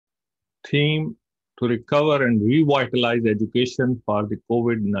Theme to recover and revitalize education for the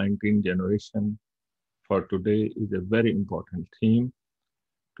COVID-19 generation for today is a very important theme.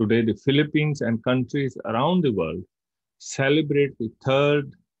 Today, the Philippines and countries around the world celebrate the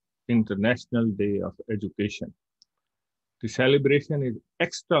third International Day of Education. The celebration is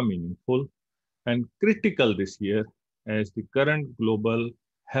extra meaningful and critical this year as the current global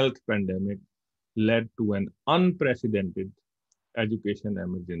health pandemic led to an unprecedented education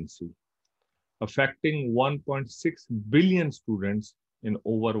emergency, affecting 1.6 billion students in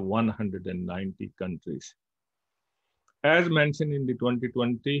over 190 countries. As mentioned in the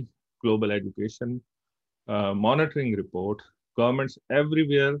 2020 Global Education Monitoring Report, governments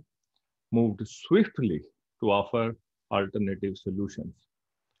everywhere moved swiftly to offer alternative solutions.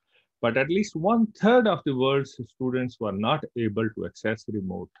 But at least one third of the world's students were not able to access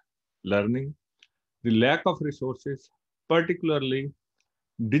remote learning. The lack of resources, particularly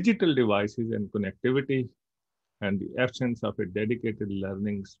digital devices and connectivity, and the absence of a dedicated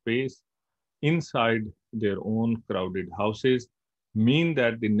learning space inside their own crowded houses mean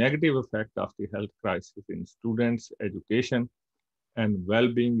that the negative effect of the health crisis in students' education and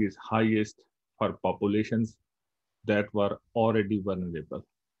well being is highest for populations that were already vulnerable.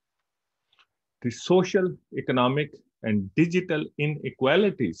 The social, economic, and digital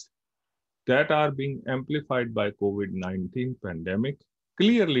inequalities that are being amplified by COVID-19 pandemic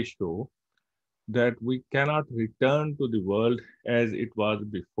clearly show that we cannot return to the world as it was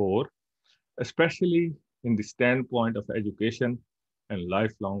before, especially in the standpoint of education and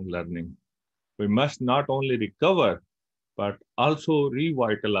lifelong learning. We must not only recover but also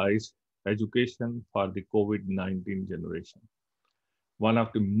revitalize education for the COVID-19 generation. One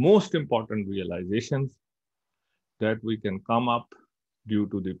of the most important realizations that we can come up due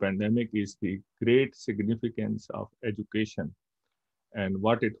to the pandemic is the great significance of education and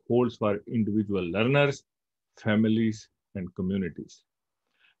what it holds for individual learners, families, and communities.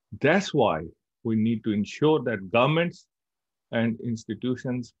 That's why we need to ensure that governments and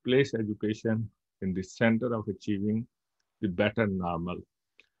institutions place education in the center of achieving the better normal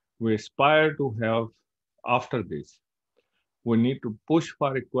we aspire to have after this. We need to push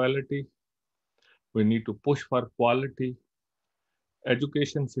for equality, we need to push for quality,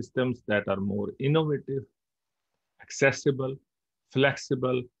 education systems that are more innovative, accessible,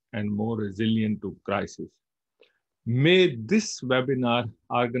 flexible, and more resilient to crisis. May this webinar,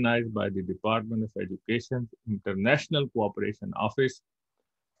 organized by the Department of Education's International Cooperation Office,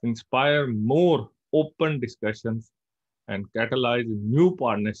 inspire more open discussions and catalyze new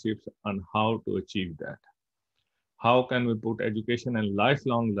partnerships on how to achieve that. How can we put education and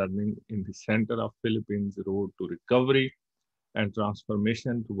lifelong learning in the center of Philippines' road to recovery and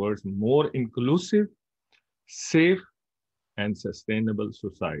transformation towards more inclusive, safe, and sustainable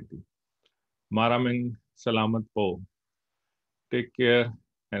society? Maraming salamat po. Take care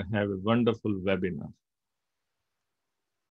and have a wonderful webinar.